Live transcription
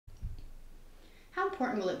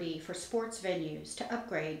important will it be for sports venues to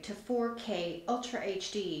upgrade to 4K Ultra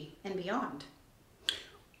HD and beyond?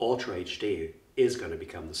 Ultra HD is going to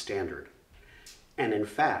become the standard. And in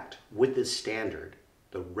fact, with this standard,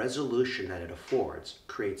 the resolution that it affords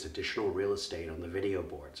creates additional real estate on the video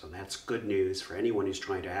boards. And that's good news for anyone who's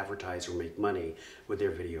trying to advertise or make money with their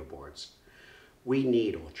video boards. We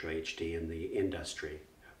need Ultra HD in the industry.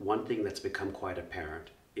 One thing that's become quite apparent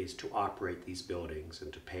is to operate these buildings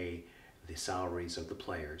and to pay the salaries of the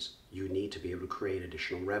players, you need to be able to create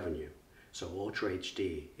additional revenue. So Ultra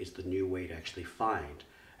HD is the new way to actually find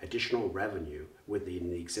additional revenue within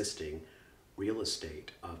the existing real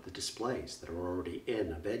estate of the displays that are already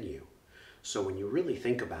in a venue. So when you really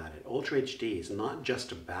think about it, Ultra HD is not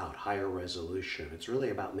just about higher resolution, it's really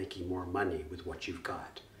about making more money with what you've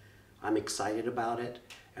got. I'm excited about it,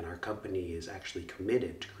 and our company is actually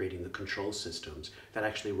committed to creating the control systems that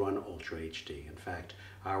actually run Ultra HD. In fact,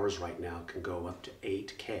 ours right now can go up to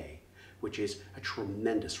 8K, which is a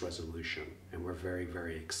tremendous resolution, and we're very,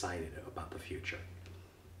 very excited about the future.